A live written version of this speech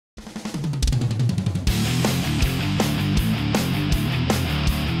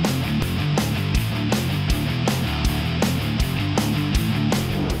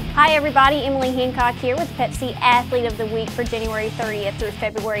Hi everybody, Emily Hancock here with Pepsi Athlete of the Week for January 30th through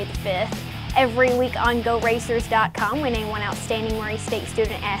February the 5th. Every week on GoRacers.com, we name one outstanding Murray State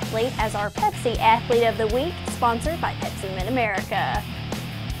student athlete as our Pepsi Athlete of the Week, sponsored by Pepsi Mid-America.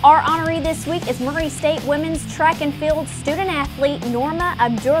 Our honoree this week is Murray State women's track and field student athlete Norma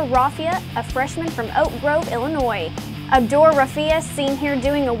Abdur Rafia, a freshman from Oak Grove, Illinois. Abdur Rafia, seen here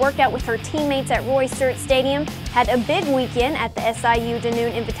doing a workout with her teammates at Roy Sturt Stadium, had a big weekend at the SIU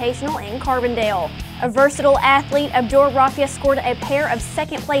Danoon Invitational in Carbondale. A versatile athlete, Abdur Rafia scored a pair of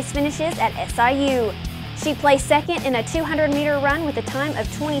second-place finishes at SIU. She placed second in a 200-meter run with a time of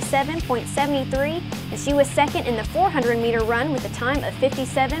 27.73, and she was second in the 400-meter run with a time of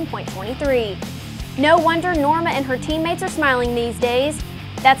 57.23. No wonder Norma and her teammates are smiling these days.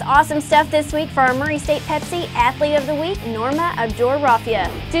 That's awesome stuff this week for our Murray State Pepsi Athlete of the Week, Norma Abdur Rafia.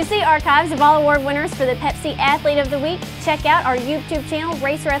 To see archives of all award winners for the Pepsi Athlete of the Week, check out our YouTube channel,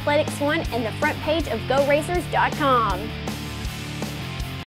 Racer Athletics 1, and the front page of GoRacers.com.